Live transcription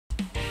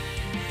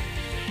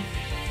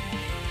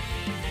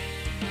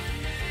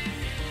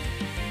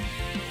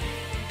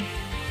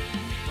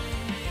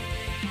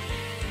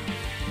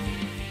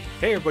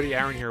Hey everybody,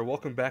 Aaron here.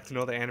 Welcome back to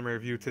another anime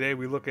review. Today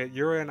we look at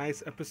Yuri on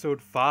Ice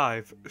episode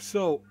 5.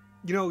 So,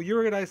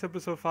 Yuri on Ice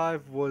episode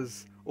 5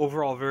 was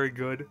overall very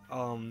good.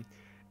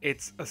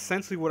 It's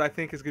essentially what I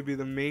think is going to be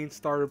the main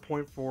starter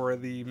point for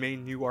the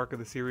main new arc of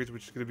the series,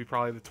 which is going to be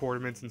probably the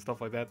tournaments and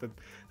stuff like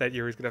that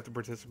Yuri's going to have to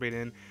participate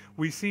in.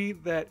 We see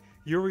that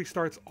Yuri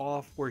starts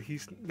off where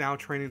he's now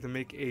training to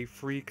make a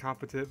free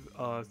competitive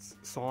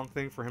song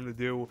thing for him to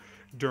do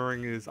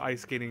during his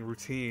ice skating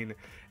routine,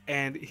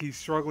 and he's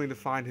struggling to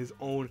find his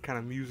own kind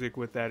of music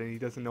with that, and he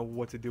doesn't know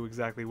what to do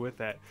exactly with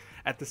that.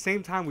 At the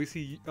same time, we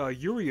see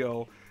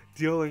Yurio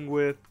dealing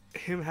with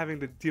him having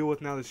to deal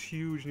with now this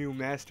huge new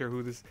master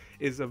who this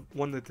is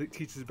one that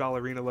teaches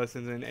ballerina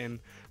lessons and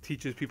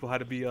teaches people how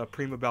to be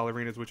prima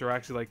ballerinas, which are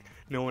actually like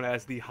known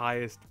as the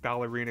highest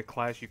ballerina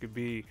class you could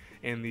be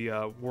in the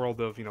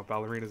world of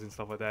ballerinas and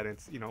stuff like that. And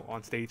it's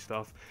on stage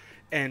stuff,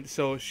 and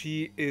so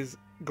she is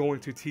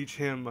going to teach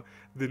him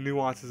the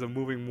nuances of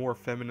moving more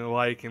feminine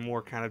like and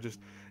more kind of just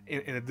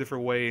in a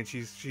different way. And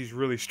she's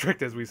really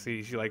strict, as we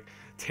see. She like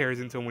tears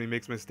into him when he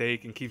makes a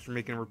mistake and keeps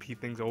making him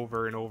repeat things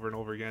over and over and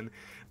over again,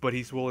 but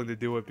he's willing to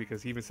do it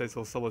because he even says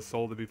he'll sell his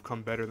soul to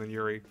become better than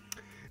Yuri.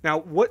 Now,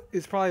 what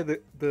is probably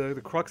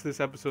the crux of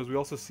this episode is we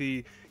also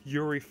see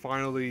Yuri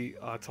finally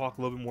talk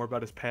a little bit more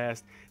about his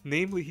past.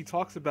 Namely, he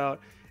talks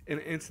about an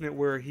incident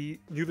where he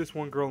knew this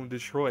one girl in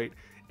Detroit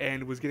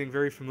and was getting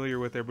very familiar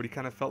with her, but he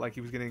kind of felt like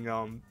he was getting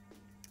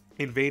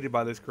invaded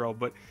by this girl.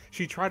 But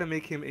she tried to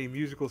make him a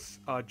musical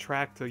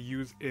track to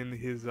use in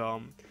his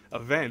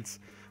events,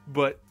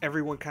 but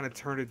everyone kind of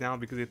turned it down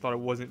because they thought it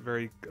wasn't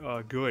very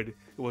good. It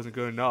wasn't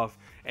good enough.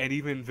 And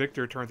even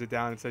Viktor turns it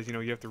down and says, you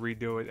have to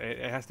redo it.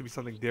 It has to be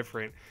something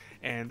different.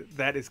 And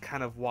that is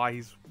kind of why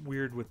he's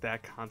weird with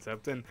that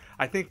concept. And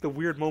I think the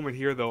weird moment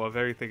here, though, of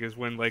everything is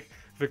when like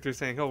Viktor's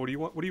saying, "Oh, what do you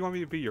want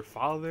me to be? Your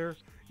father?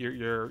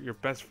 Your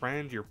best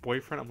friend? Your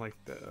boyfriend?" I'm like,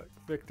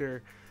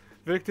 Viktor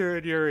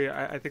and Yuri.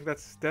 I think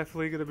that's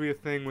definitely going to be a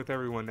thing with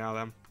everyone now.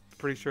 I'm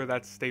pretty sure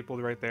that's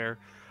stapled right there.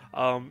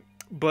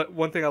 But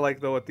one thing I like,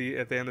 though, at the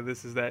end of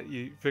this is that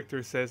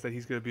Viktor says that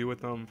he's going to be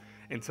with them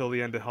until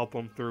the end to help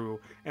him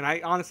through. And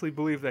I honestly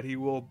believe that he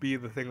will be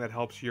the thing that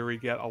helps Yuri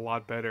get a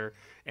lot better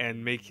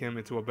and make him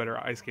into a better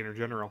ice skater in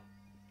general.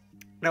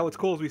 Now, what's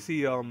cool is we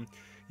see Yurio,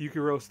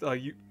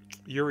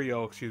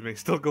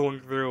 still going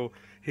through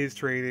his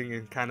training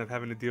and kind of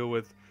having to deal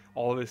with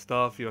all of his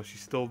stuff.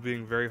 She's still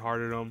being very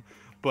hard at him,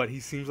 but he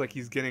seems like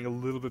he's getting a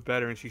little bit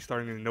better, and she's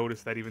starting to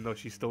notice that even though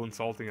she's still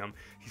insulting him,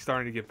 he's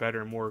starting to get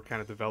better and more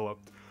kind of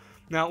developed.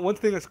 Now, one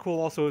thing that's cool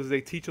also is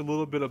they teach a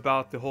little bit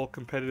about the whole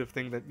competitive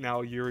thing that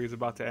now Yuri is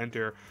about to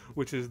enter,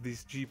 which is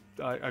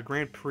a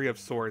Grand Prix of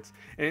sorts.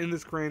 And in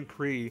this Grand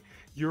Prix,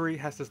 Yuri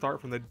has to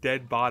start from the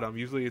dead bottom.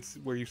 Usually it's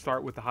where you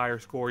start with the higher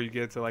score, you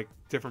get into like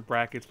different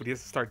brackets, but he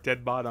has to start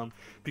dead bottom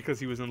because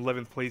he was in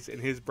 11th place in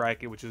his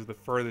bracket, which is the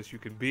furthest you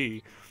can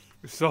be.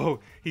 So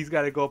he's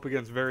got to go up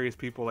against various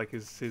people, like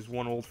his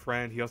one old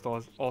friend. He has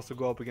to also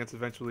go up against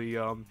eventually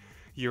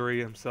Yuri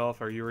himself,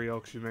 or Yurio,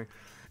 excuse me.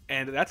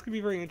 And that's going to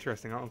be very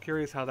interesting. I'm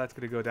curious how that's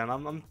going to go down.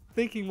 I'm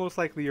thinking most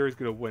likely Yuri's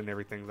going to win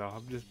everything, though.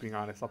 I'm just being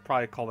honest. I'll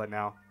probably call that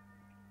now.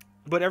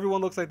 But everyone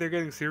looks like they're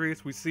getting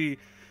serious. We see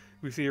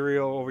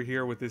Yurio over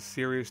here with this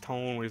serious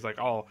tone where he's like,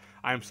 "Oh,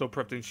 I'm so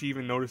prepped." And she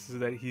even notices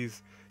that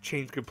he's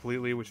changed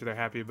completely, which they're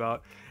happy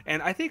about.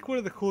 And I think one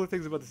of the cooler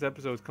things about this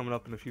episode is coming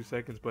up in a few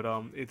seconds, but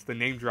it's the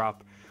name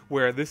drop,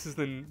 where this is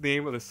the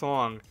name of the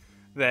song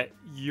that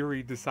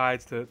Yuri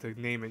decides to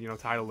name it,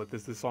 title it.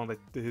 This is the song that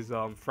his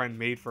friend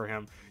made for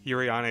him,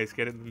 Yuri on Ice.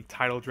 Get it, the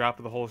title drop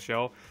of the whole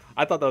show.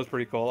 I thought that was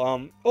pretty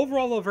cool.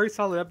 Overall, a very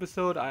solid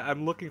episode.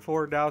 I'm looking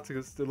forward now to,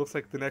 it looks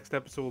like the next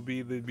episode will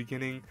be the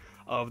beginning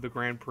of the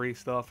Grand Prix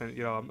stuff, and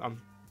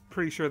I'm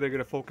pretty sure they're going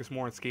to focus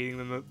more on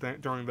skating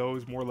during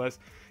those, more or less,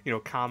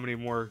 comedy,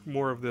 more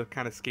of the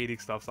kind of skating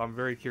stuff. So I'm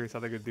very curious how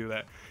they're going to do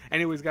that.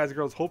 Anyways, guys and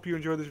girls, hope you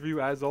enjoyed this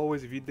review. As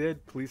always, if you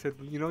did, please hit,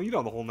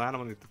 the whole nine.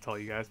 I'm going to tell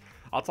you guys.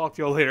 I'll talk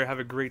to y'all later. Have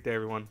a great day,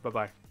 everyone.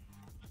 Bye-bye.